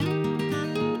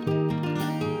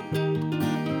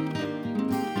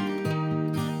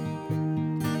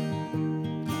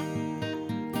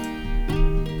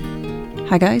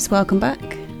Hi guys, welcome back.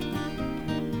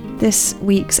 This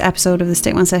week's episode of the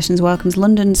Stickman Sessions welcomes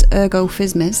London's Ergo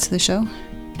Fizmiz to the show.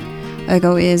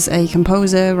 Ergo is a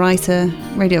composer, writer,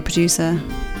 radio producer,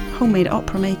 homemade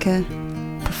opera maker,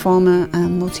 performer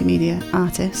and multimedia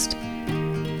artist.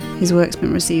 His work's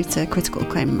been received to critical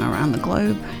acclaim around the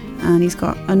globe, and he's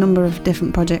got a number of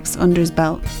different projects under his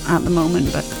belt at the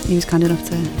moment, but he was kind enough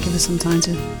to give us some time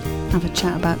to have a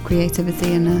chat about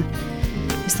creativity and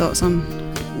his thoughts on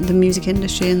the music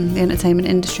industry and the entertainment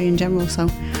industry in general. So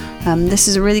this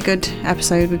is a really good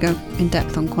episode. We go in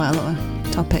depth on quite a lot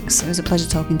of topics. It was a pleasure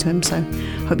talking to him, so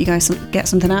hope you guys get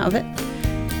something out of it,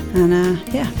 and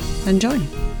enjoy.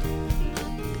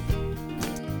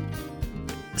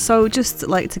 So just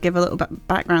like to give a little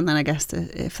background then, I guess,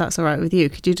 if that's all right with you,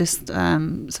 could you just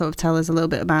sort of tell us a little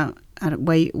bit about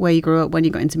where you grew up, when you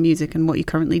got into music, and what you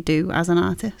currently do as an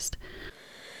artist?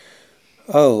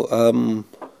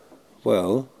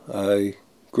 Well, I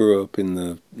grew up in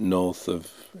the north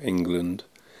of England,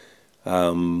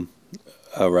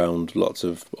 around lots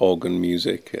of organ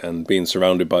music, and being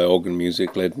surrounded by organ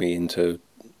music led me into,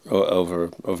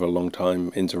 over a long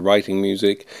time, into writing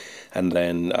music. And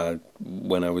then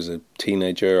when I was a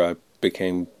teenager, I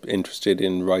became interested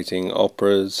in writing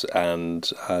operas,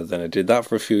 and then I did that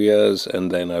for a few years, and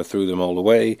then I threw them all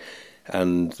away,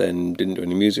 and then didn't do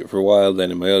any music for a while.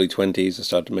 Then in my early 20s, I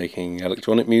started making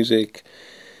electronic music.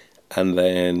 And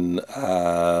then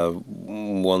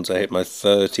once I hit my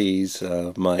 30s,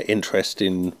 my interest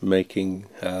in making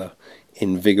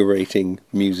invigorating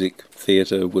music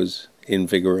theatre was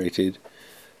invigorated.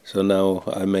 So now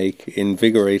I make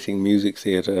invigorating music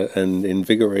theatre and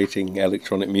invigorating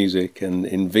electronic music and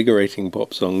invigorating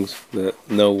pop songs that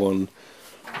no one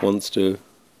wants to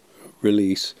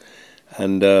release.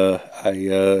 And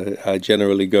I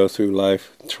generally go through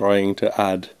life trying to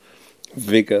add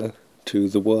vigour to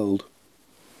the world.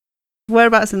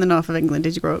 Whereabouts in the north of England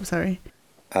did you grow up, sorry?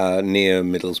 Near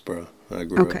Middlesbrough, I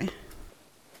grew up.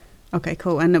 Okay,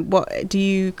 cool. And what do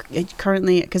you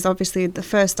currently, because obviously the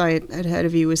first I had heard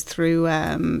of you was through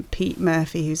Pete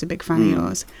Murphy, who's a big fan of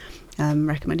yours,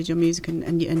 recommended your music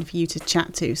and for you to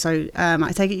chat to. So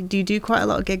I take it, do you do quite a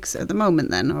lot of gigs at the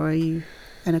moment then, or are you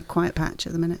in a quiet patch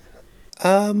at the minute?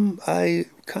 I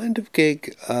kind of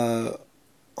gig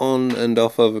on and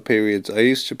off over periods. I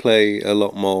used to play a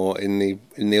lot more in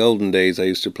the olden days. I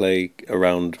used to play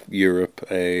around Europe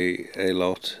a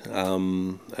lot,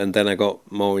 and then I got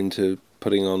more into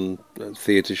putting on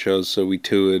theatre shows. So we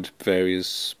toured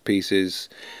various pieces,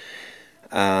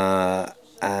 and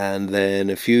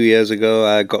then a few years ago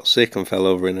I got sick and fell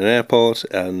over in an airport,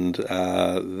 and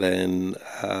then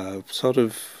sort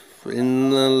of in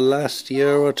the last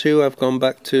year or two I've gone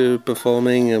back to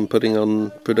performing and putting on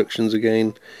productions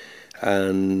again,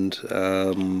 and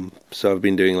so I've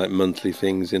been doing like monthly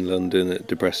things in London at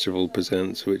Depressival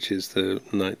Presents, which is the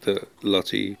night that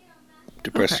Lottie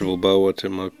Depressival Bowat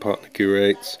and my partner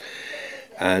curates,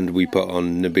 and we put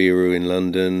on Nibiru in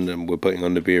London, and we're putting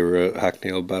on Nibiru at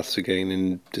Hackney Old Baths again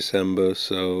in December.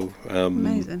 So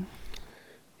amazing.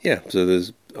 Yeah, so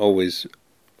there's always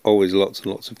lots and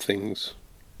lots of things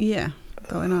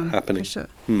going on happening. For sure.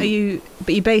 But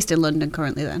you're based in London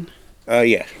currently then?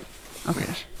 Yeah. Okay.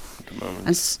 Yes, at the moment.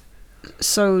 And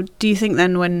so do you think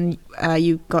then when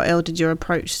you got ill, did your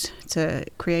approach to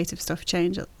creative stuff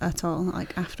change at all,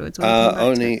 like afterwards?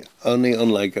 Only on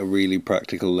like a really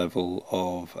practical level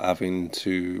of having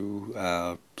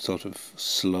to sort of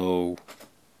slow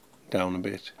down a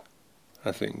bit,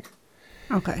 I think.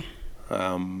 Okay.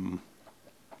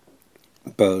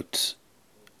 But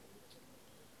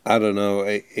I don't know.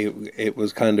 It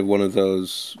was kind of one of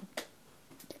those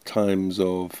times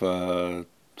of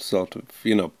sort of,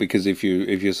 you know, because if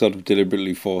you're sort of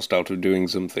deliberately forced out of doing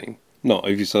something,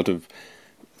 if you're sort of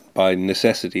by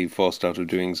necessity forced out of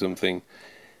doing something,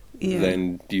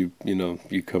 then you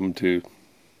come to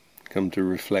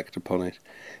reflect upon it,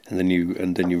 and then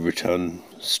you return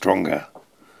stronger.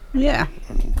 Yeah.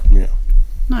 Yeah.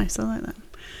 Nice. I like that.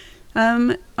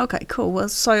 Okay, cool. Well,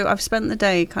 so I've spent the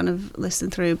day kind of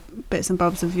listening through bits and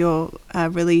bobs of your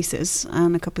releases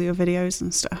and a couple of your videos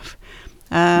and stuff.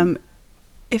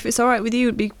 If it's all right with you,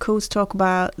 it'd be cool to talk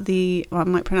about I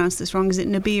might pronounce this wrong. Is it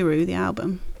Nibiru, the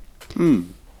album?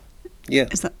 Yeah.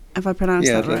 Have I pronounced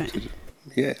that right?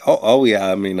 Yeah. Oh, yeah.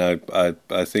 I mean,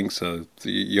 I think so.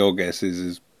 Your guess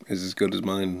is as good as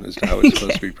mine as to how it's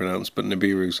supposed to be pronounced, but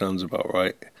Nibiru sounds about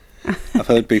right. I've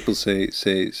heard people say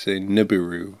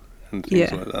Nibiru and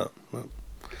things like that. Well,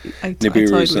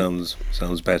 Nibiru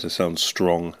sounds better, sounds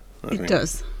strong. I think.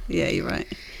 Does. Yeah, you're right.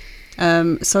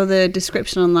 So the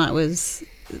description on that was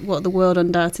what the world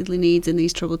undoubtedly needs in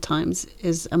these troubled times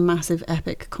is a massive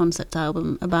epic concept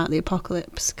album about the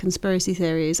apocalypse, conspiracy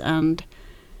theories, and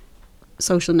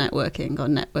social networking, or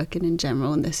networking in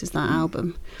general, and this is that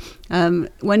album.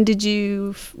 When did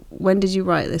you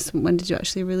write this? When did you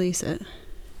actually release it?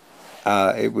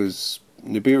 It was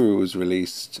Nibiru was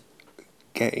released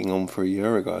getting on for a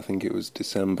year ago. I think it was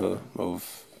December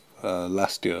of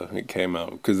last year it came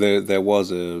out, because there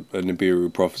was a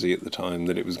Nibiru prophecy at the time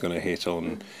that it was going to hit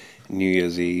on New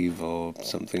Year's Eve or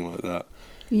something like that.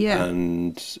 Yeah.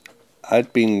 And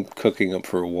I'd been cooking up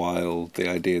for a while the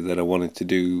idea that I wanted to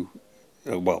do,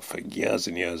 for years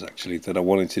and years actually, that I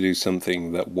wanted to do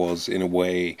something that was in a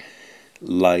way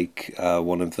like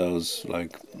one of those,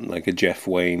 like a Jeff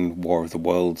Wayne War of the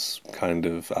Worlds kind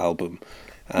of album.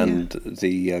 And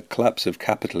the collapse of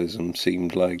capitalism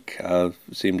seemed like a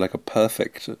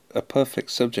perfect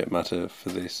subject matter for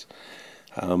this.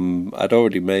 I'd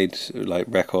already made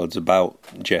records about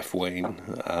Jeff Wayne,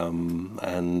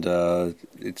 and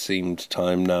it seemed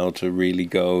time now to really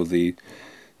go the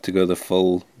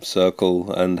full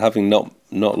circle. And having not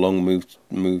long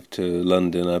moved to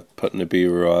London, I put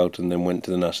Nibiru out and then went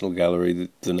to the National Gallery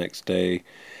the next day,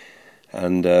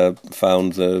 and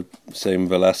found the same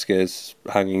Velasquez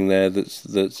hanging there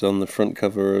that's on the front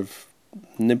cover of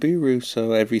Nibiru.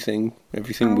 So everything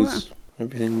was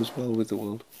well with the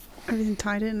world. Everything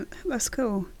tied in. That's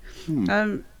cool. So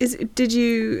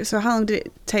how long did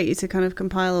it take you to kind of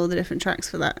compile all the different tracks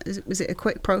for that? Was it a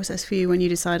quick process for you when you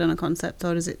decide on a concept,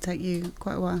 or does it take you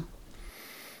quite a while?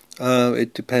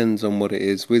 It depends on what it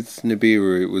is. With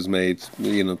Nibiru, it was made,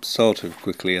 sort of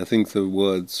quickly. I think the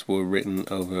words were written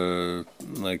over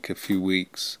a few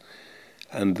weeks,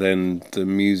 and then the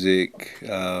music,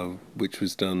 which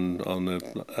was done on a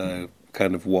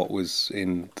kind of what was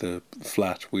in the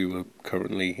flat we were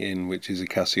currently in, which is a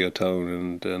Casio tone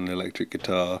and an electric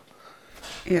guitar,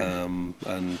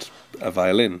 and a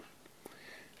violin,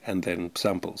 and then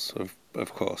samples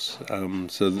of course.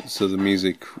 So the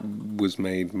music was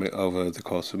made over the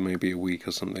course of maybe a week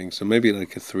or something. So maybe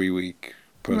like a 3-week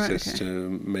process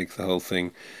to make the whole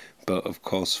thing, but of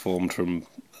course formed from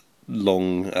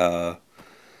long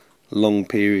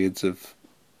periods of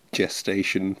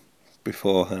gestation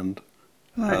beforehand.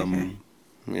 Right,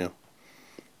 Yeah.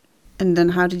 And then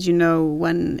how did you know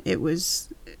when it was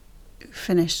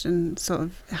finished and sort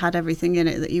of had everything in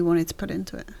it that you wanted to put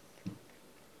into it?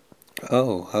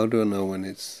 Oh, how do I know when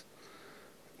it's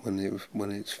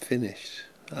finished?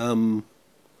 I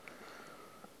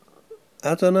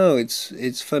don't know.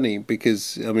 It's funny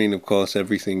because of course,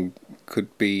 everything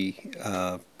could be,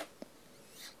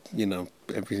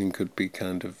 everything could be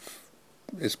kind of,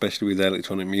 especially with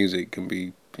electronic music, can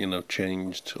be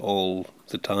changed all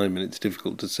the time, and it's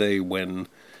difficult to say when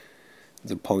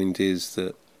the point is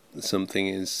that something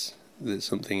is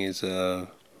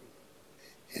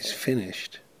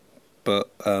finished.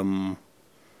 But I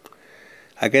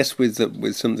guess with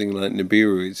something like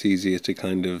Nibiru, it's easier to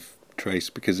kind of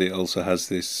trace because it also has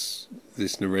this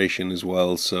narration as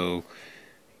well. So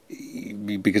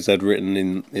because I'd written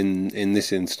in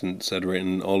this instance, I'd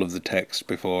written all of the text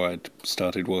before I'd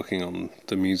started working on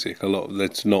the music.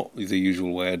 That's not the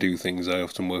usual way I do things. I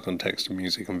often work on text and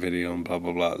music and video and blah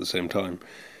blah blah at the same time.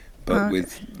 But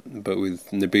with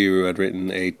Nibiru, I'd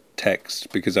written a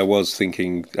text because I was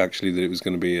thinking actually that it was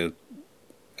going to be a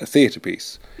theatre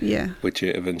piece, which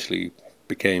it eventually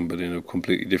became, but in a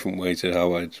completely different way to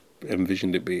how I'd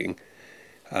envisioned it being.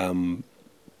 So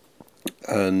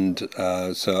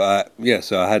I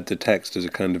had the text as a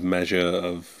kind of measure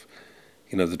of,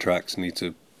 the tracks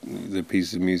the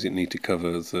pieces of music need to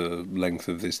cover the length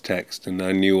of this text, and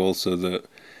I knew also that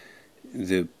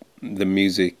the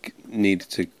music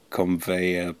needed to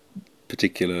convey a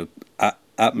particular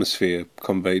atmosphere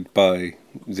conveyed by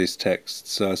this text.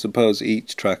 So I suppose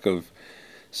each track of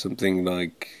something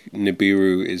like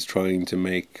Nibiru is trying to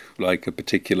make like a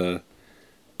particular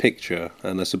picture,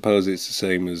 and I suppose it's the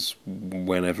same as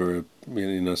whenever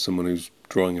someone who's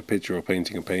drawing a picture or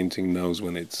painting a painting knows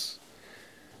when it's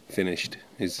finished.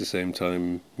 It's the same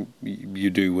time you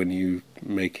do when you're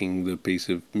making the piece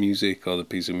of music or the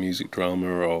piece of music drama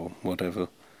or whatever.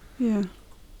 Yeah,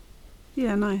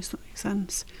 nice. That makes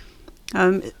sense.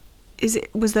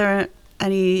 Was there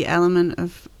any element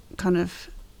of kind of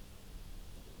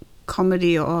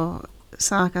comedy or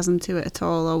sarcasm to it at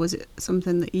all, or was it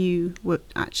something that you were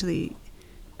actually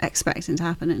expecting to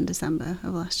happen in December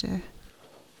of last year?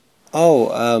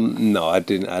 No, I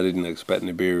didn't expect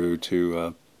Nibiru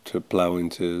to plough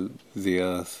into the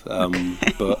earth.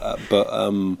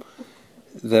 But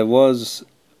there was,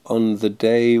 on the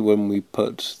day when we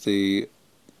put the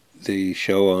the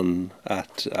show on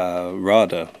at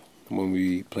RADA when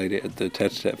we played it at the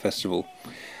Tete Festival.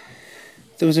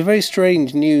 There was a very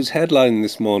strange news headline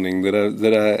this morning that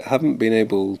I haven't been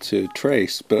able to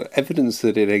trace, but evidence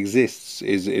that it exists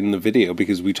is in the video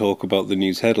because we talk about the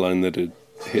news headline that had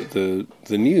hit the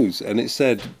news, and it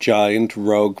said giant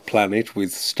rogue planet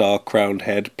with star-crowned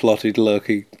head plotted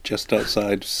lurking just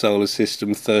outside solar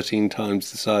system 13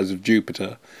 times the size of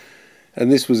Jupiter.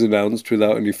 And this was announced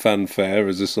without any fanfare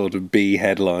as a sort of B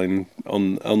headline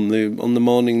on the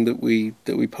morning that we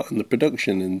put in the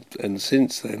production, and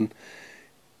since then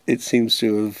it seems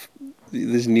to have,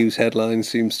 this news headline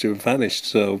seems to have vanished.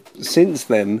 So since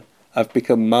then, I've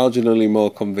become marginally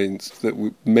more convinced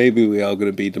that maybe we are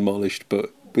going to be demolished, but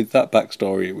with that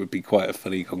backstory, it would be quite a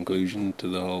funny conclusion to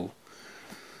the whole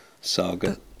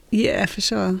saga. Yeah, for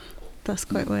sure. That's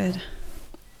quite weird.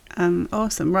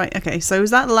 Awesome. Right, okay. So was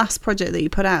that the last project that you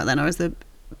put out then, or has there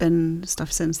been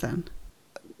stuff since then?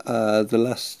 The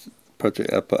last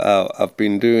project I put out, I've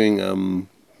been doing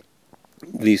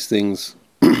these things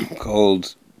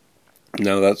called,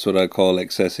 now that's what I call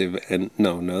excessive, and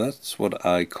no, that's what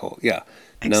I call,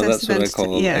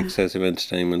 excessive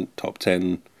entertainment, top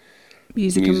 10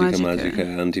 Musica Magica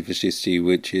Antifascisti,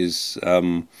 which is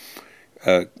a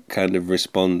kind of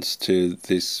response to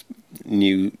this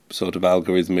new sort of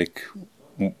algorithmic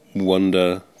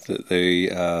wonder that they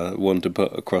want to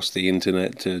put across the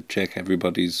internet to check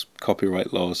everybody's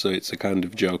copyright law. So it's a kind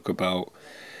of joke about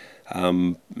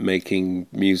making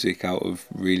music out of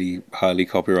really highly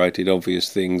copyrighted,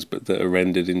 obvious things, but that are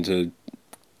rendered into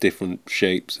different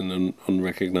shapes and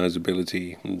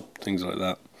unrecognizability and things like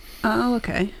that. Oh,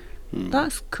 okay.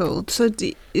 That's cool. So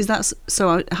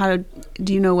how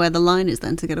do you know where the line is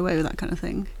then to get away with that kind of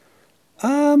thing?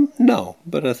 No,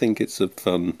 but I think it's a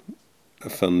fun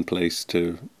place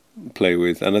to play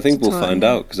with, and I think we'll find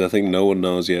out, because I think no one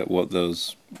knows yet what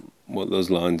those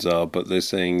lines are, but they're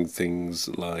saying things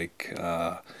like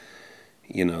that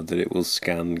it will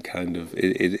scan kind of,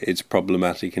 it's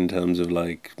problematic in terms of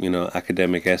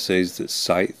academic essays that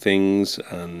cite things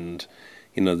and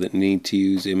that need to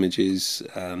use images,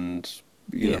 and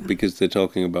because they're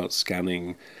talking about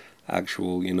scanning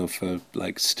actual for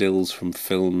stills from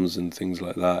films and things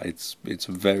like that. It's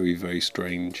a very, very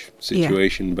strange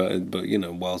situation, but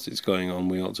whilst it's going on,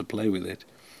 we ought to play with it.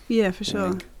 Yeah, for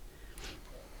sure.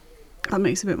 That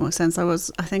makes a bit more sense. I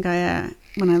think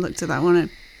when I looked at that one, I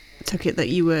took it that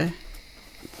you were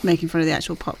making fun of the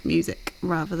actual pop music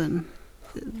rather than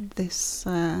this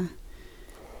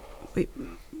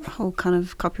whole kind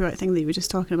of copyright thing that you were just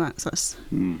talking about. So that's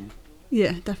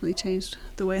definitely changed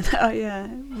the way that I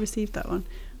received that one.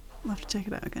 I'll have to check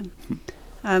it out again.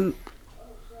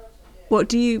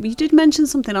 You did mention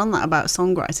something on that about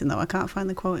songwriting though. I can't find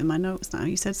the quote in my notes now.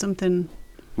 You said something.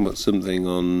 What, something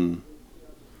on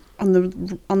the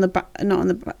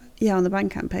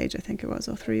Bandcamp page, I think it was,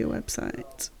 or through your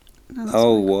website.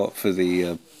 What for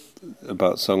the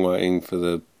about songwriting for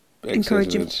the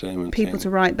encouraging people to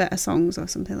write better songs or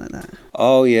something like that.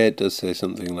 Oh yeah, it does say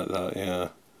something like that. Yeah.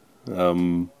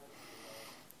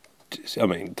 I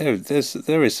mean,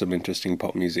 there is some interesting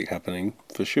pop music happening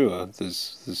for sure.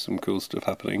 There's some cool stuff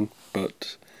happening,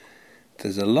 but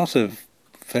there's a lot of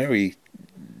very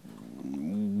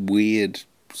weird,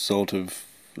 sort of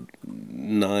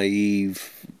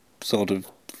naive, sort of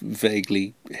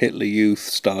vaguely Hitler Youth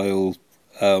style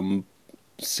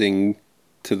sing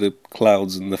to the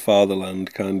clouds and the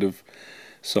fatherland kind of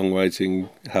songwriting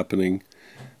happening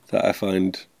that I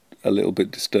find a little bit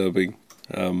disturbing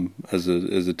as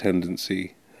a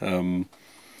tendency, and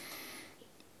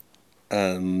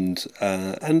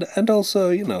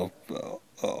also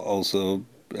also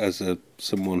as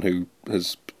someone who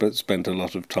has spent a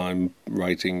lot of time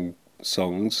writing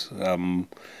songs,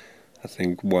 I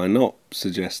think why not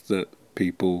suggest that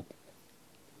people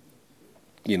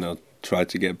try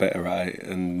to get better at it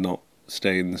and not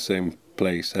stay in the same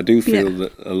place. I do feel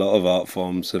that a lot of art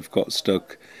forms have got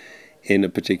stuck in a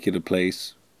particular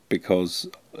place because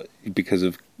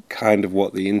of kind of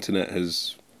what the internet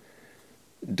has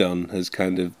done, has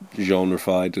kind of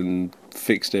genreified and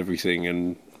fixed everything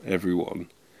and everyone.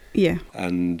 Yeah.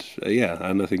 And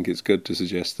I think it's good to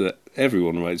suggest that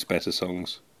everyone writes better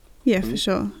songs. Yeah, for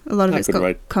sure. A lot of it's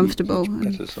got comfortable.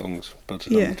 Better songs, but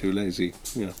I'm too lazy.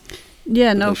 Yeah.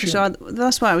 Yeah, no, for sure.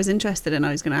 That's what I was interested in.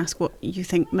 I was going to ask what you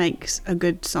think makes a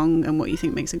good song and what you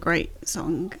think makes a great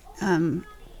song,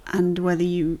 and whether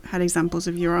you had examples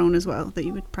of your own as well that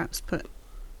you would perhaps put,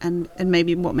 and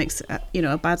maybe what makes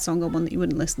a bad song or one that you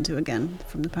wouldn't listen to again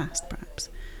from the past, perhaps.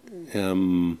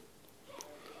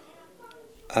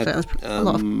 I, So that's a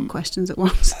lot of questions at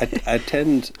once. I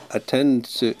tend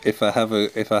to, if I have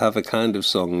a kind of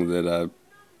song that I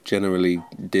generally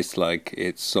dislike,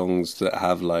 it's songs that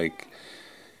have like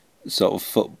sort of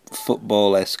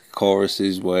football-esque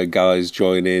choruses where guys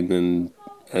join in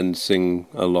and sing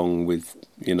along with,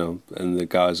 and the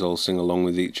guys all sing along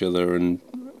with each other and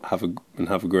have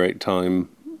a great time.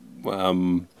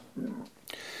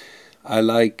 I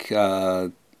like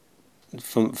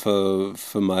for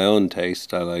my own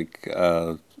taste, I like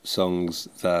songs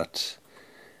that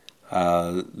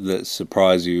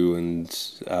surprise you, and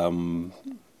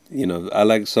I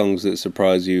like songs that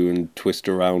surprise you and twist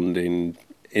around in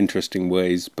interesting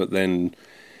ways, but then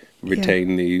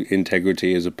retain the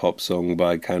integrity as a pop song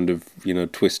by kind of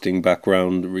twisting back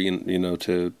round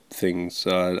to things.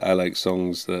 So I like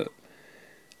songs that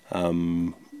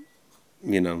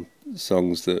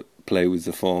songs that play with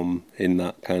the form in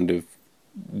that kind of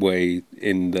way,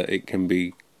 in that it can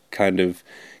be kind of,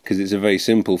 because it's a very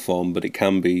simple form, but it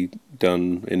can be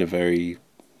done in a very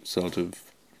sort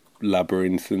of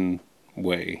labyrinthine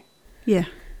way. Yeah.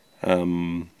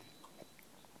 And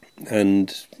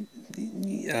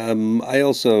I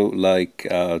also like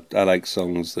I like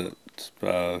songs that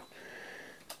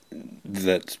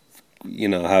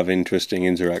have interesting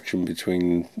interaction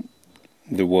between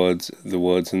the words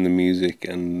and the music,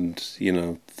 and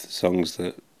songs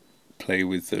that play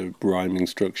with the rhyming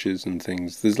structures and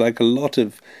things. There's like a lot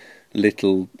of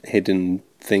little hidden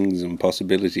things and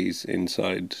possibilities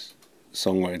inside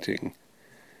songwriting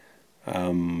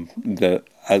that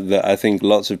I think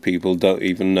lots of people don't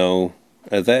even know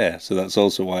are there. So that's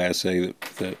also why I say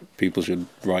that people should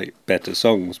write better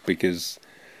songs, because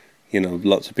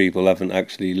lots of people haven't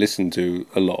actually listened to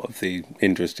a lot of the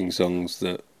interesting songs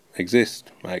that exist,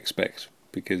 I expect,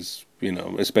 because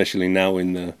especially now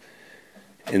in the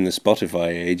Spotify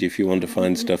age, if you want to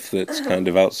find stuff that's kind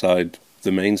of outside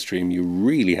the mainstream, you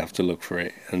really have to look for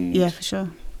it. And yeah, for sure.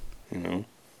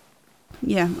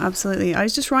 Yeah, absolutely. I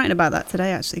was just writing about that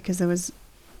today, actually, because there was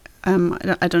I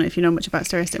don't know if you know much about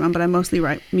Stereo Stickman, but I mostly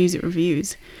write music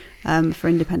reviews for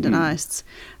independent artists,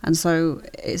 and so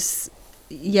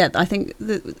I think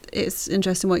that it's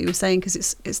interesting what you were saying,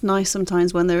 because it's nice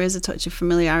sometimes when there is a touch of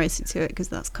familiarity to it, because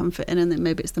that's comforting, and then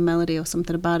maybe it's the melody or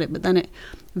something about it, but then it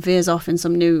veers off in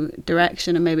some new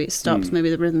direction, and maybe it stops, maybe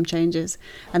the rhythm changes,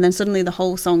 and then suddenly the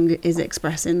whole song is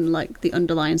expressing like the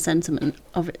underlying sentiment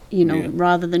of it,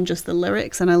 rather than just the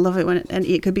lyrics. And I love it when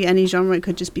it could be any genre. It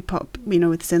could just be pop,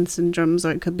 with synths and drums,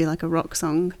 or it could be like a rock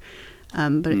song. I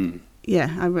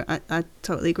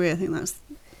totally agree. I think that's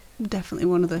definitely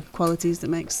one of the qualities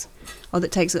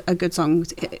that takes a good song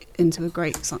into a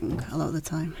great song a lot of the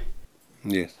time.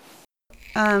 Yes.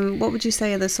 What would you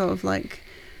say are the sort of like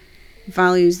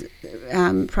values,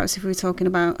 perhaps if we were talking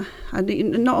about,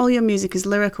 not all your music is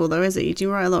lyrical though, is it? Do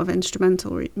you write a lot of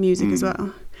instrumental music as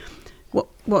well?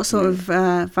 What sort of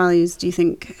values do you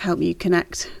think help you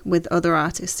connect with other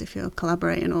artists if you're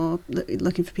collaborating or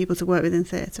looking for people to work with in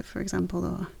theatre, for example?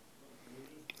 Or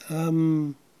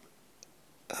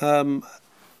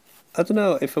I don't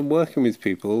know if I'm working with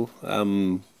people. I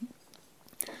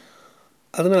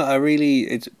don't know.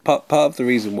 It's part of the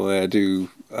reason why I do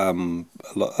a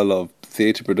lot of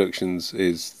theatre productions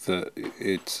is that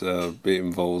it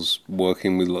involves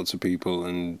working with lots of people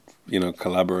and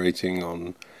collaborating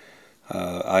on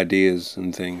ideas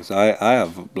and things. I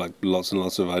have like lots and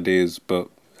lots of ideas, but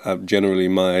generally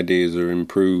my ideas are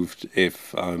improved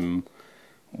if I'm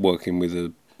working with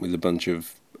a bunch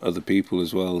of other people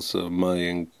as well. So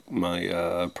my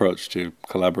approach to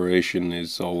collaboration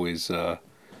is always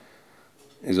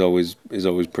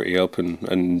pretty open,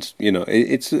 and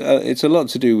it's a lot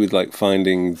to do with like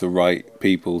finding the right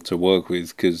people to work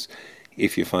with, because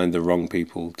if you find the wrong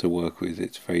people to work with,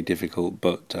 it's very difficult.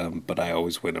 But I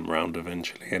always win them round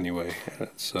eventually anyway.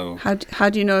 So how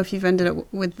do you know if you've ended up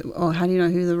with, or how do you know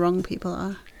who the wrong people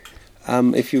are?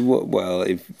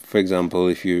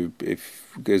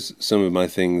 Because some of my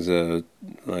things are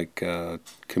like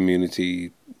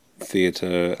community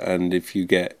theatre, and if you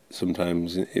get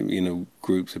sometimes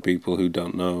groups of people who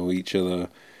don't know each other,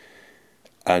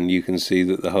 and you can see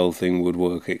that the whole thing would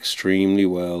work extremely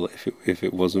well if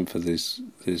it wasn't for this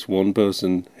one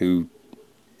person who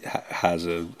has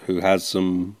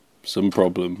some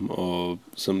problem or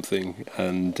something,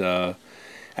 and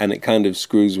it kind of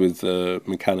screws with the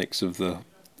mechanics of the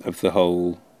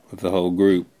whole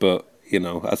group. But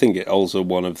I think it also,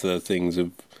 one of the things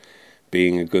of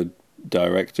being a good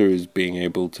director is being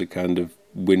able to kind of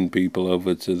win people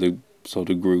over to the sort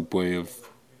of group way of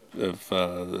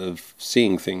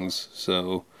seeing things.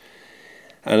 So,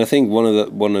 and I think one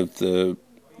of the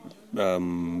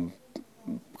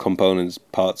components,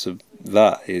 parts of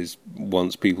that is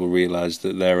once people realise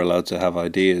that they're allowed to have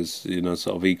ideas,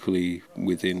 sort of equally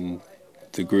within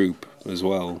the group as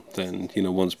well, then,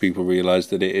 once people realise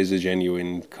that it is a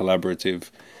genuine collaborative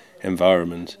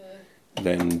environment,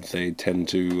 then they tend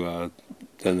to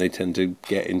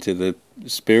get into the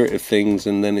spirit of things,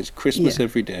 and then it's Christmas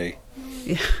every day.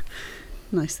 Yeah,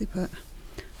 nicely put.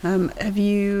 Have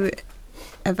you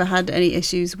ever had any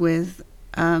issues with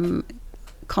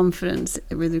confidence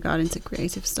with regarding to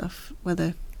creative stuff,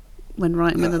 whether when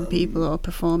writing with other people or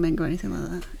performing or anything like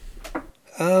that?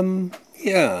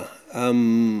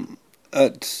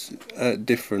 At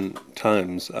different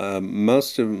times.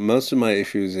 Most of my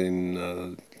issues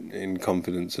in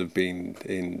confidence have been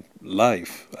in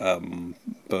life,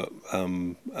 but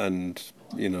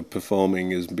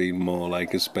performing has been more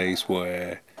like a space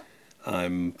where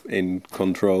I'm in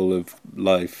control of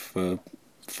life for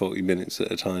 40 minutes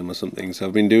at a time or something. So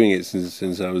I've been doing it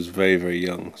since I was very, very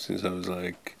young, since I was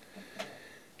like,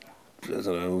 I don't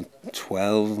know,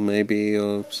 12 maybe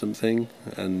or something,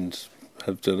 and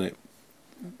have done it,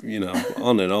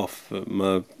 on and off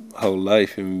my whole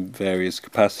life in various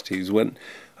capacities. When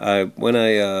I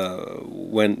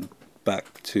went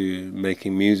back to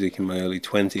making music in my early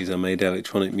 20s, I made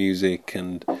electronic music,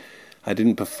 and I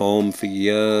didn't perform for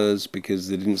years because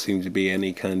there didn't seem to be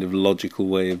any kind of logical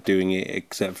way of doing it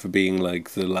except for being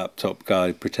like the laptop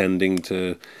guy pretending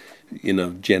to,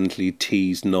 gently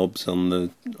tease knobs on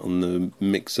the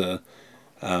mixer.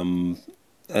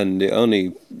 And it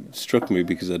only struck me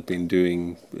because I'd been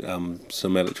doing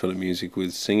some electronic music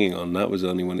with singing on. That was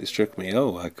only when it struck me,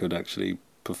 I could actually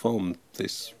perform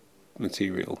this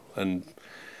material. And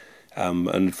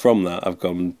from that, I've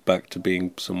gone back to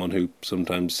being someone who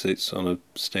sometimes sits on a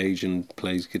stage and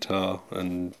plays guitar,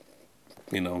 and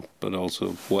but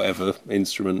also whatever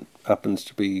instrument happens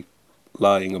to be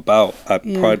lying about. I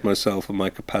pride myself on my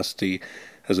capacity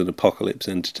as an apocalypse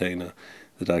entertainer,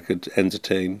 that I could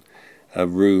entertain a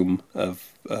room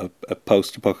of a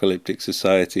post-apocalyptic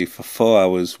society for 4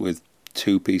 hours with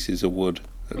 2 pieces of wood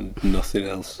and nothing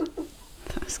else.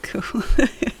 That's cool.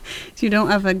 So you don't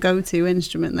have a go-to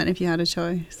instrument then, if you had a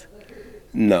choice?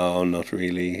 No, not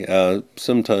really.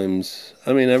 Sometimes,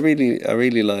 I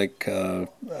really like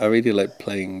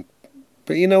playing.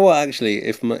 But you know what? Actually,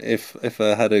 if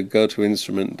I had a go-to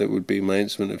instrument that would be my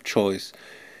instrument of choice,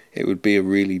 it would be a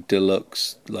really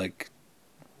deluxe, like,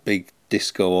 big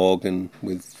disco organ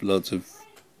with lots of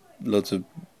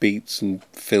beats and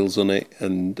fills on it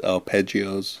and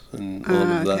arpeggios and all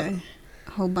of that.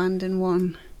 A whole band in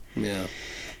one. Yeah.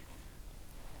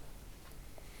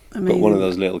 Amazing. But one of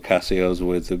those little Casios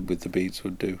with the beats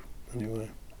would do anyway.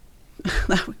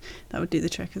 that would do the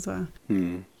trick as well.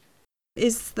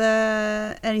 Is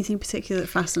there anything particular that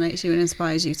fascinates you and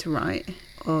inspires you to write,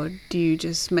 or do you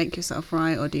just make yourself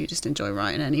write, or do you just enjoy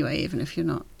writing anyway, even if you're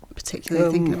not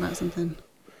particularly thinking about something?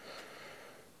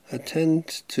 I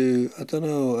tend to, I don't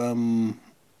know,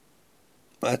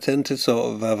 I tend to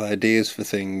sort of have ideas for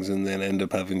things and then end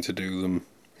up having to do them,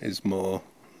 is more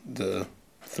the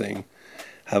thing.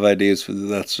 Have ideas for,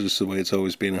 that's just the way it's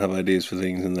always been, have ideas for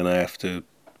things and then I have to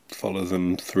follow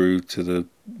them through to the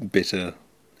bitter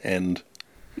end.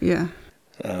 Yeah.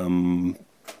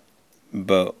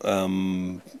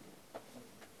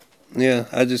 Yeah,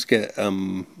 I just get, I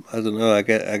don't know, I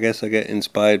guess I get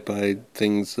inspired by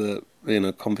things that,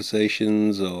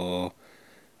 conversations or,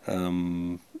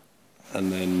 and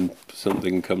then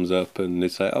something comes up and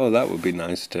it's like, that would be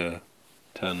nice to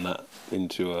turn that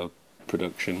into a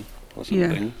production or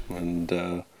something.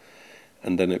 Yeah.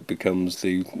 And then it becomes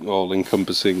the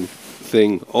all-encompassing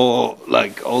thing. Or,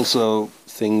 like, also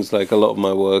things like a lot of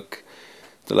my work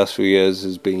the last few years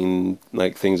has been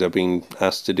like things I've been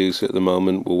asked to do. So at the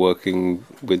moment we're working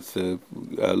with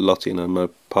Lottie and my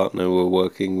partner, we're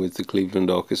working with the Cleveland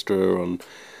Orchestra on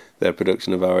their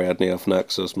production of Ariadne off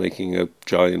Naxos, making a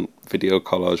giant video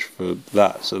collage for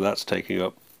that. So that's taking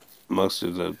up most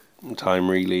of the time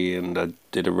really, and I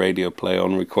did a radio play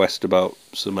on request about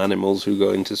some animals who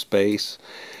go into space.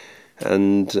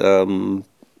 And in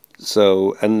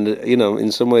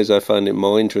some ways I find it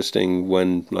more interesting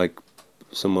when like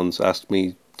someone's asked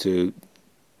me to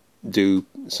do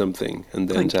something and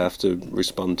then to have to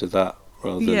respond to that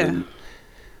rather than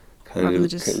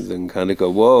kind of go,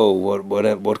 whoa,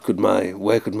 where could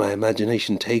my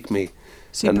imagination take me?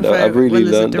 So and I've really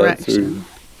learned that through.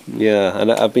 Yeah,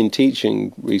 and I've been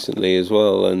teaching recently as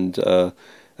well, and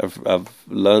I've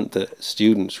learnt that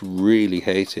students really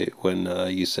hate it when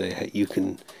you say, hey, you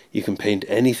can paint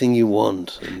anything you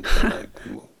want, and they're like,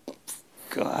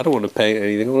 God, I don't want to paint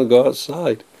anything. I want to go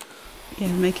outside.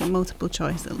 Yeah, make it multiple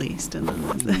choice at least, and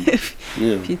then there's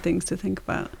a few things to think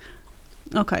about.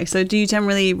 Okay, so do you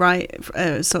generally write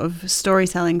sort of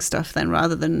storytelling stuff then,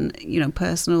 rather than, you know,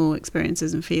 personal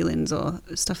experiences and feelings or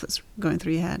stuff that's going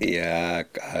through your head? Yeah,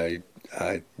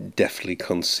 I definitely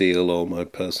conceal all my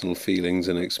personal feelings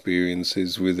and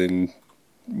experiences within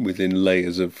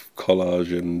layers of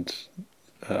collage and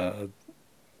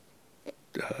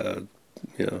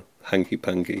you know, hanky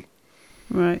panky.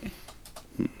 Right.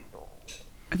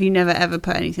 Have you never ever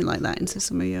put anything like that into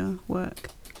some of your work?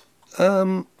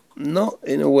 Not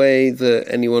in a way that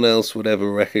anyone else would ever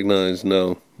recognise,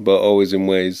 no, but always in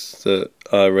ways that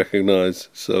I recognise.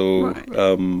 So, Right.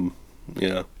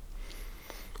 yeah.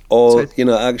 Or, So, you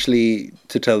know, actually,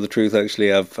 to tell the truth,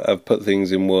 actually, I've put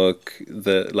things in work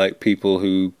that, like, people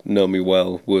who know me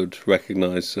well would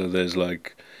recognise. So there's,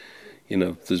 like, you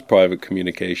know, there's private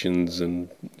communications and,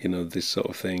 you know, this sort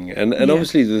of thing. And yeah.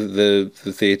 obviously the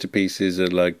theatre pieces are,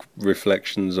 like,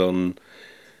 reflections on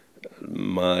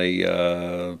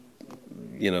my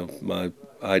you know, my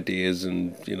ideas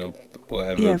and, you know, Yeah,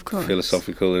 whatever of course.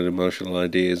 philosophical and emotional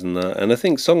ideas and that. And I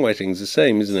think songwriting's the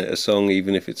same, isn't it? A song,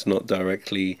 even if it's not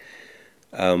directly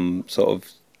sort of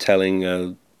telling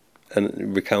and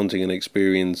recounting an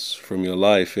experience from your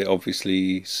life, it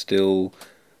obviously still,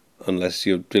 unless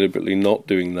you're deliberately not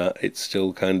doing that, it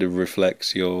still kind of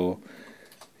reflects your,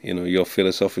 you know, your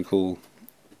philosophical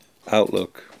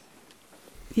outlook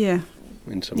Yeah.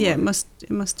 in some Yeah, way.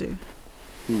 it must do.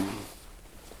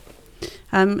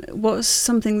 What's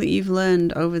something that you've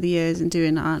learned over the years in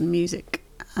doing art and music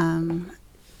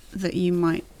that you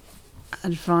might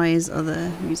advise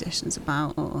other musicians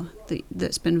about, or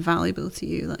that's been valuable to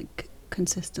you, like,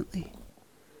 consistently?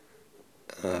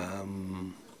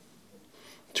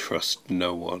 Trust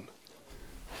no one.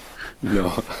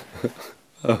 No.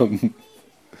 um,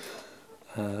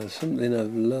 Something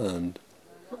I've learned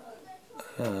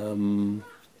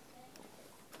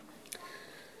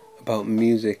about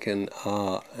music and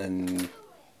art and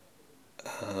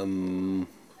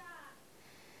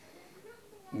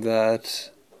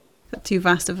that, But too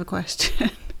vast of a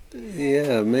question.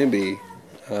 yeah, maybe.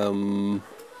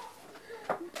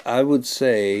 I would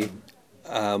say,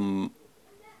 I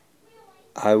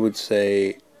would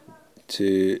say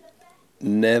to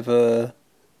never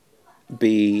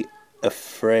be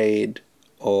afraid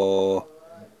or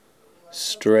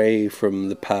stray from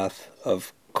the path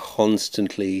of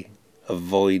constantly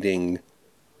avoiding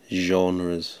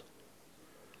genres.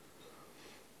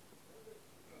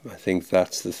 I think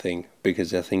that's the thing,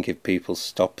 because I think if people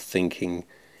stop thinking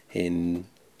in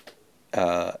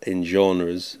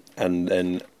genres, and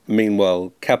then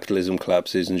meanwhile capitalism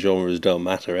collapses and genres don't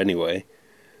matter anyway.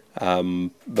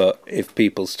 But if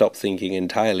people stop thinking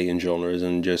entirely in genres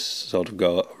and just sort of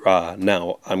go,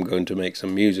 now I'm going to make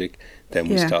some music, then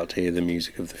we Yeah. start to hear the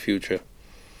music of the future.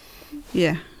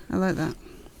 Yeah, I like that.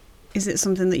 Is it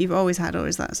something that you've always had, or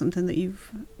is that something that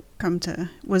you've come to?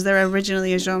 Was there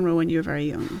originally a genre when you were very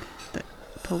young that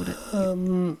pulled it?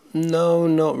 No,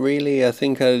 not really. I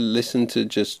think I listened to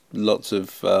just lots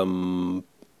of.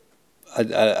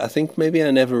 I think maybe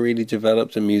I never really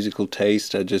developed a musical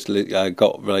taste. I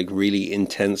got like really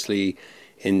intensely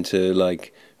into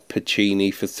like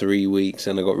Puccini for 3 weeks,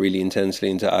 and I got really intensely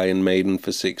into Iron Maiden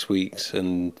for 6 weeks,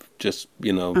 and just,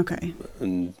 you know, Okay.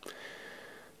 and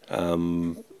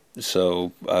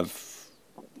so I've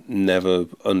never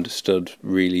understood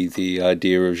really the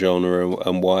idea of genre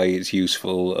and why it's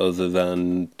useful, other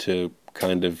than to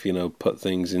kind of, you know, put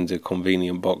things into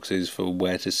convenient boxes for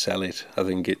where to sell it. I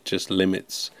think it just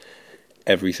limits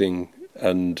everything,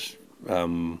 and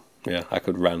yeah, I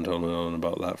could rant on and on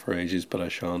about that for ages, but I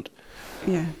shan't.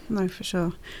 Yeah, no, for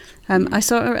sure. I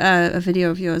saw a video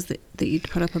of yours that you'd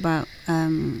put up about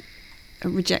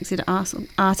rejected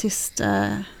artist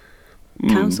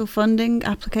council funding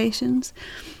applications.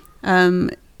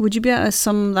 Would you be able to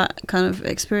sum that kind of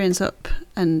experience up,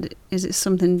 and is it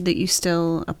something that you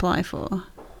still apply for?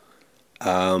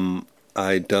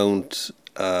 I don't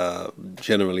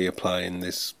generally apply in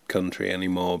this country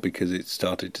anymore because it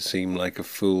started to seem like a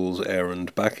fool's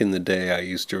errand. Back in the day, I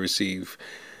used to receive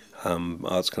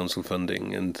Arts Council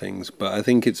funding and things, but I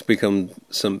think it's become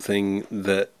something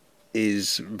that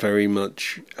is very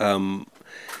much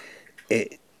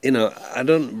it. You know, I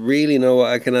don't really know what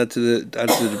I can add to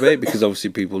the debate, because obviously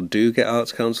people do get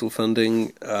Arts Council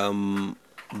funding,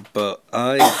 but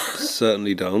I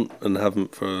certainly don't, and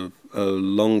haven't for a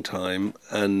long time.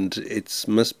 And it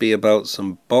must be about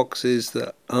some boxes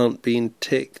that aren't being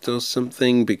ticked or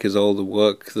something, because all the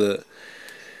work that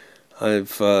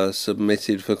I've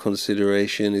submitted for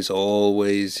consideration is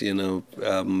always,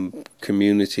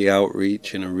 community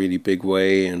outreach in a really big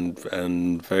way, and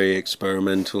very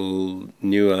experimental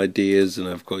new ideas. And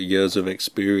I've got years of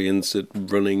experience at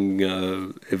running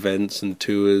events and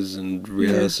tours and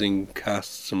rehearsing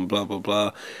casts and blah blah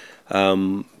blah.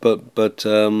 But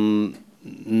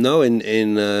no,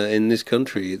 in this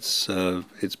country, it's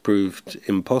proved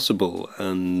impossible,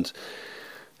 and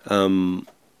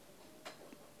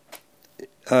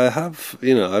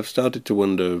I've started to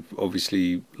wonder,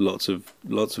 obviously, lots of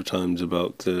times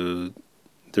about the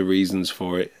reasons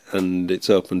for it, and it's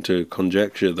open to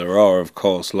conjecture. There are, of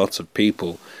course, lots of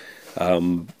people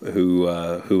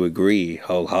who agree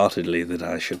wholeheartedly that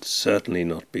I should certainly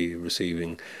not be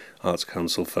receiving Arts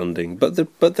Council funding, but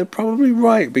they're probably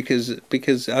right, because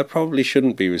I probably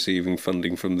shouldn't be receiving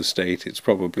funding from the state. It's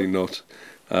probably not.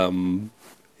 It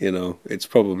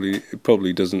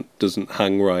probably doesn't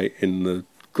hang right in the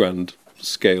grand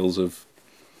scales of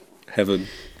heaven,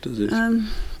 does it?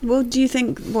 Well, do you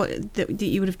think that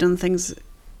you would have done things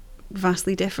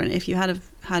vastly different if you had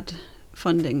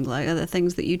funding? Like, are there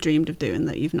things that you dreamed of doing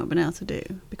that you've not been able to do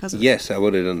because of Yes, I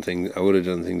would have done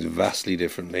things vastly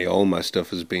differently. All my stuff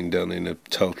has been done in a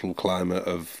total climate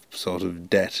of sort of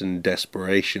debt and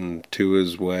desperation.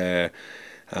 Tours where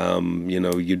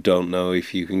you don't know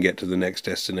if you can get to the next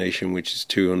destination, which is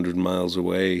 200 miles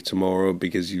away tomorrow,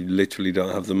 because you literally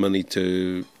don't have the money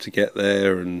to get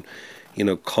there, and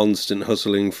constant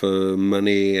hustling for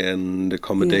money and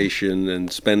accommodation, and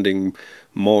spending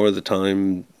more of the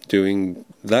time doing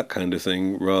that kind of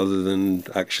thing rather than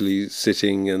actually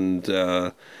sitting and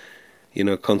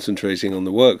concentrating on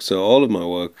the work. So all of my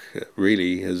work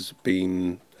really has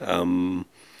been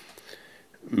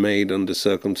made under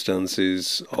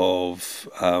circumstances of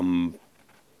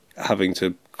having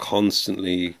to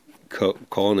constantly cut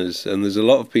corners. And there's a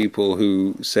lot of people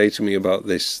who say to me about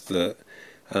this that,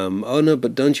 oh no,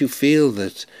 but don't you feel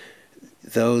that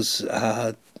those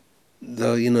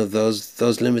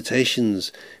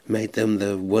limitations made them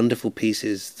the wonderful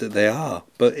pieces that they are?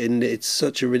 But it's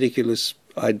such a ridiculous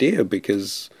idea,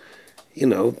 because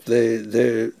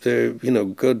they're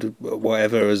good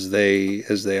whatever as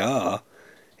they are.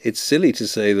 It's silly to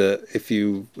say that if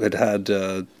you had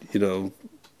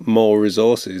more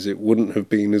resources, it wouldn't have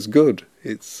been as good.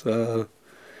 It's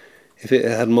if it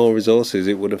had more resources,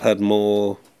 it would have had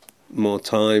more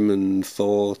time and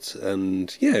thought,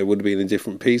 and it would have been a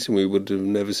different piece, and we would have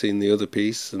never seen the other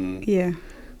piece. And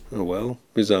oh well,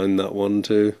 resign that one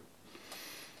to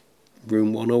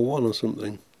Room 101 or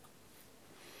something.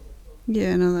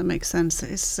 Yeah, no, that makes sense.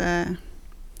 It's a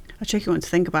tricky one to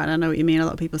think about. I know what you mean. A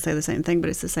lot of people say the same thing, but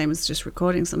it's the same as just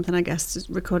recording something, I guess. Just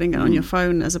recording it on your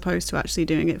phone as opposed to actually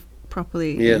doing it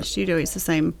properly in the studio. It's the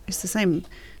same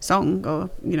song, or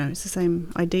it's the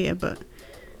same idea, but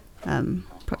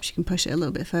perhaps you can push it a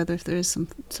little bit further if there is some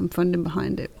funding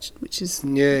behind it, which is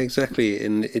exactly.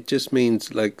 And it just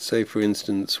means, like, say for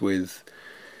instance with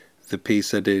the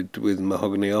piece I did with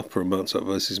Mahogany Opera, Mozart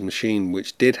versus Machine,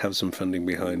 which did have some funding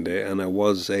behind it, and I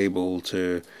was able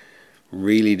to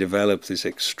really develop this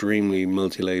extremely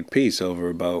multi-layered piece over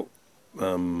about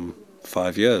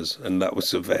 5 years, and that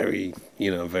was a very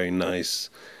nice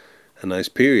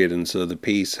period. And so the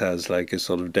piece has like a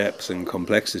sort of depth and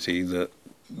complexity that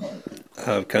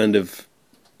I've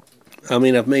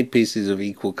made pieces of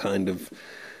equal kind of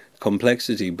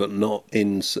complexity, but not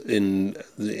in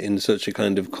such a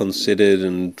kind of considered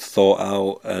and thought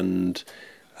out and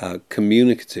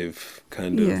communicative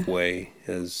kind of way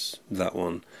as that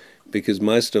one. Because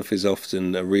my stuff is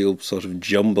often a real sort of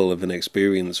jumble of an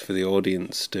experience for the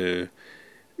audience to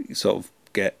sort of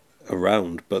get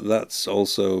around. But that's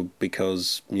also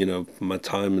because, my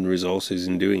time and resources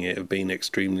in doing it have been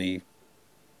extremely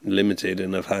limited,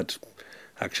 and I've had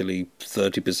actually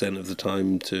 30% of the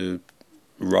time to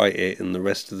write it and the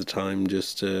rest of the time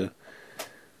just to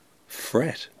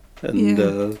fret.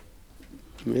 And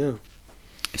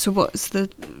So what's the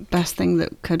best thing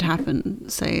that could happen,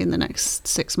 say, in the next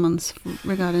 6 months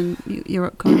regarding your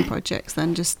upcoming projects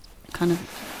then? Just kind of...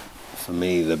 For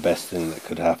me, the best thing that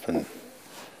could happen,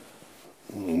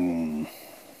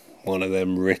 one of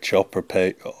them rich opera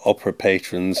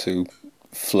patrons who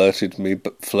flirted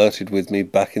with me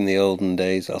back in the olden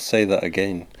days. I'll say that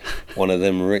again. One of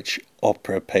them rich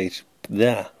opera patrons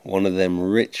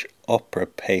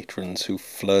who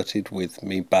flirted with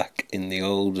me back in the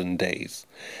olden days.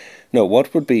 No,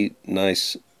 what would be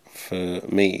nice for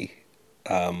me,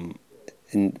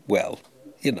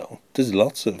 there's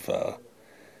lots of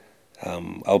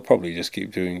I'll probably just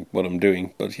keep doing what I'm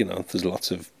doing, but there's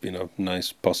lots of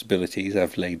nice possibilities.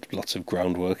 I've laid lots of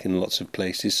groundwork in lots of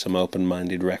places. Some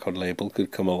open-minded record label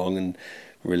could come along and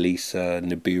release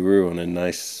Nibiru on a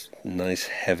nice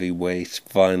heavyweight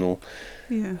vinyl.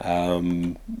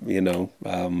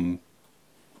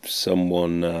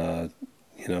 Someone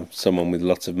with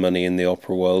lots of money in the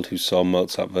opera world who saw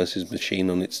Mozart versus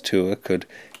Machine on its tour could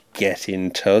get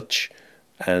in touch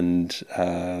and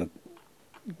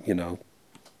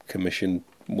commission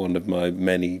one of my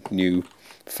many new,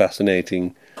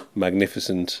 fascinating,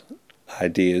 magnificent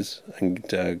ideas and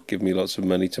give me lots of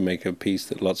money to make a piece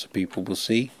that lots of people will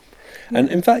see. And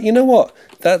in fact, you know what?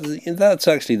 That's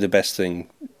actually the best thing,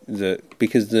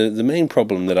 because the main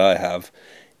problem that I have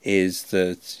is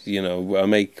that, I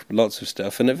make lots of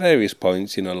stuff, and at various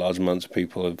points, large amounts of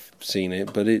people have seen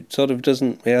it, but it sort of it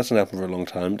hasn't happened for a long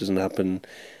time. It doesn't happen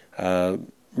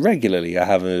regularly. I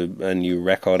have a new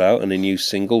record out and a new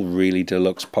single, really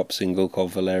deluxe pop single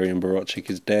called Valerian Borowczyk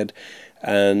is Dead,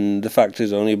 and the fact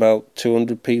is only about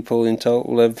 200 people in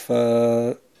total have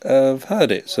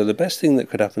heard it. So the best thing that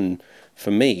could happen for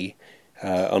me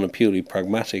on a purely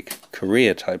pragmatic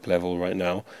career type level right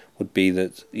now would be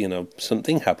that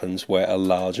something happens where a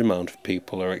large amount of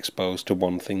people are exposed to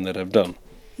one thing that I've done.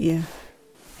 Yeah.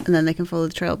 And then they can follow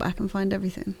the trail back and find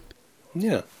everything.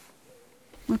 Yeah.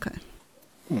 Okay.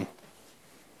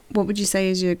 What would you say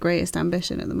is your greatest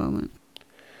ambition at the moment?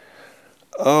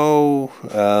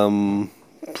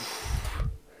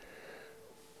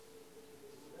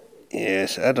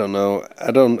 Yes, I don't know.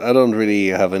 I don't really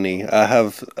have any. I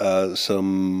have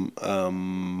some.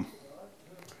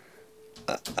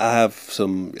 I have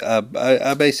some.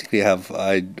 I basically have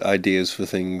ideas for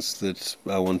things that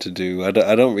I want to do. I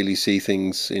don't really see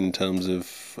things in terms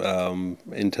of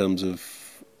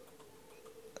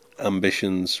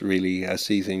ambitions. Really, I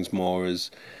see things more as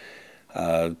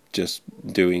just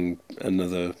doing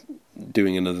another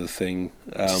thing.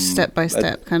 Step by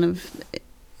step, kind of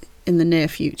in the near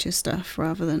future stuff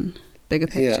rather than bigger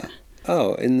picture. Yeah.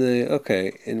 Oh, in the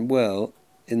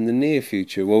near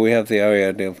future, we have the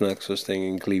Ariadne of Naxos thing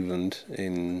in Cleveland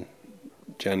in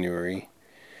January.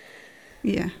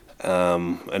 Yeah.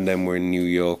 And then we're in New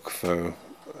York for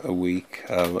a week.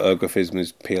 Ergo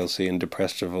Fismes PLC and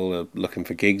Depressival are looking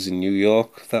for gigs in New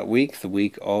York that week, the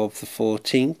week of the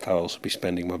 14th. I'll also be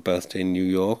spending my birthday in New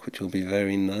York, which will be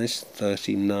very nice,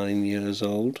 39 years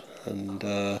old.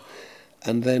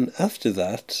 And then after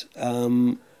that,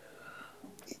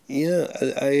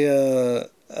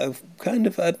 I've kind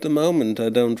of, at the moment, I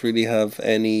don't really have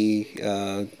any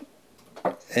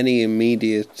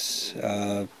immediate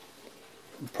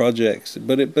projects,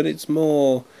 but it's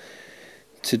more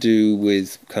to do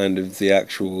with kind of the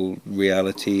actual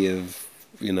reality of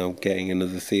getting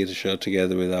another theatre show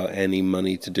together without any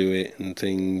money to do it and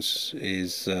things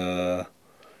is it's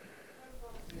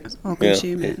all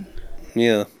consuming.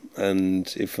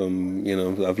 And if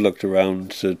I've looked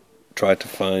around to try to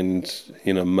find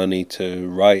money to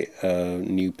write a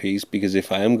new piece, because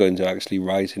if I am going to actually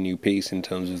write a new piece in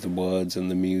terms of the words and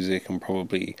the music and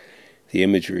probably the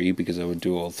imagery, because I would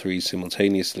do all three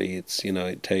simultaneously, it's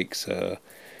it takes a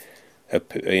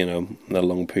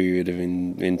long period of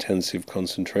intensive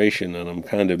concentration, and I'm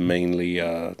kind of mainly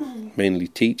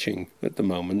teaching at the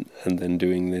moment, and then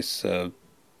doing this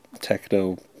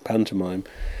techno pantomime,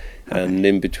 and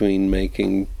in between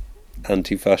making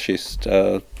anti-fascist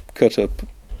cut-up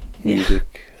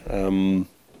music.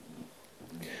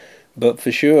 But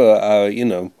for sure,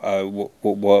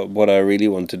 what I really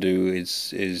want to do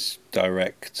is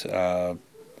direct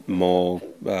more,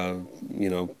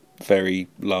 very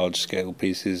large-scale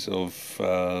pieces of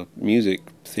music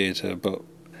theatre. But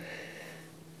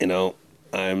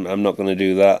I'm not going to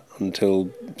do that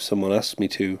until someone asks me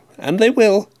to, and they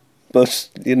will. But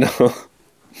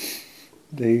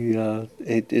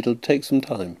it'll take some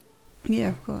time. Yeah,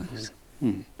 of course.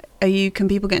 Can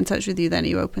people get in touch with you then? Are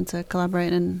you open to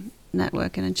collaborating and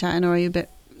networking and chatting, or are you a bit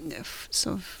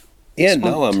sort of swamped?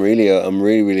 No, I'm really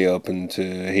open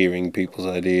to hearing people's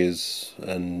ideas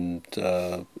and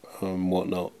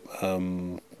whatnot.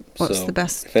 What's the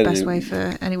best way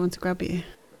for anyone to grab you?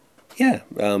 Yeah,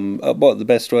 the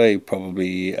best way,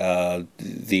 probably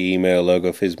the email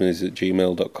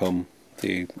logofismes@gmail.com,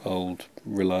 the old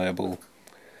reliable.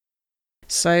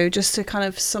 So just to kind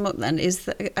of sum up then, is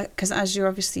that because as you're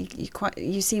obviously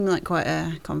you seem like quite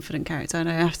a confident character. I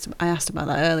know I asked about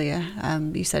that earlier.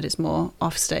 You said it's more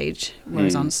off stage,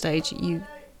 whereas on stage you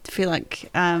feel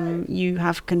like you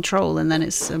have control, and then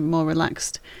it's a more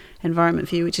relaxed environment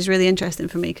for you, which is really interesting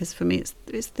for me, because for me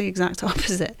it's the exact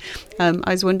opposite. I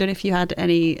was wondering if you had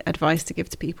any advice to give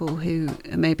to people who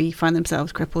maybe find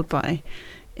themselves crippled by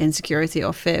insecurity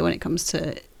or fear when it comes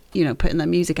to, you know, putting their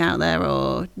music out there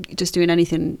or just doing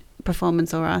anything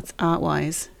performance or art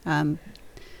wise.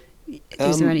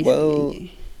 Is there anything? Well,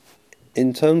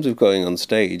 in terms of going on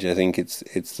stage, I think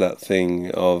it's that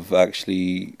thing of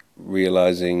actually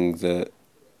realizing that,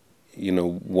 you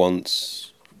know,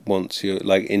 once you're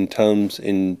like in terms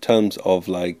of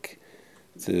like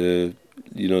the,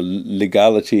 you know,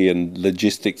 legality and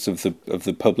logistics of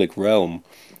the public realm,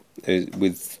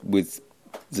 with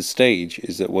the stage,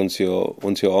 is that once you're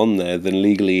on there, then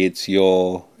legally it's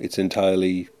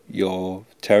entirely your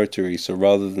territory. So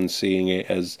rather than seeing it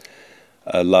as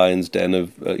a lion's den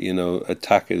of you know,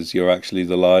 attackers, you're actually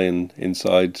the lion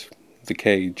inside the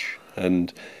cage.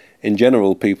 And in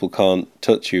general, people can't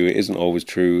touch you. It isn't always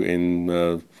true in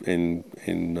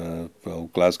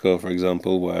Glasgow, for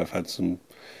example, where I've had some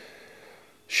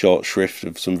short shrift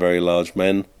of some very large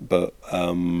men. But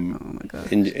Oh my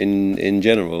God. in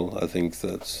general, I think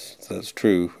that's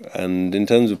true. And in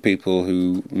terms of people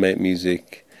who make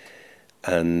music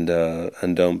and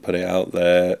don't put it out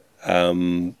there,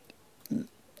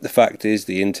 the fact is,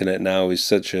 the internet now is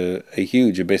such a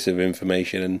huge abyss of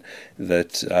information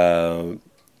that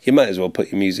you might as well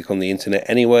put your music on the internet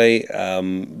anyway,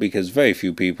 because very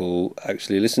few people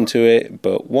actually listen to it,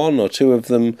 but one or two of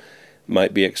them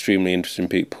might be extremely interesting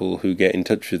people who get in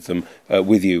touch with them,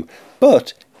 with you.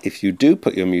 But if you do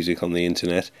put your music on the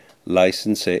internet,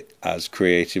 license it as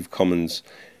Creative Commons.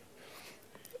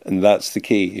 And that's the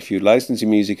key. If you license your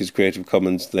music as Creative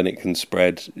Commons, then it can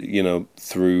spread, you know,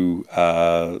 through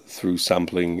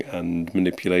sampling and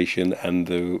manipulation, and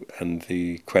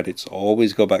the credits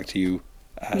always go back to you.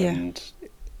 And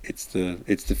it's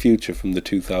the future from the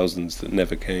 2000s that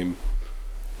never came.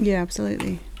 Yeah,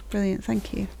 absolutely. Brilliant.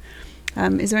 Thank you.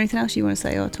 Is there anything else you want to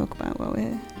say or talk about while we're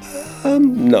here?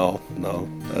 No,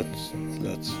 that's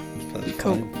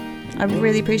Cool. fine. I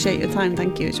really appreciate your time.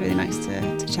 Thank you. It's really nice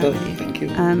to chat with you. Thank you.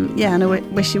 Yeah, and I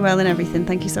wish you well and everything.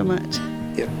 Thank you so much.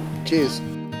 Yeah. Cheers.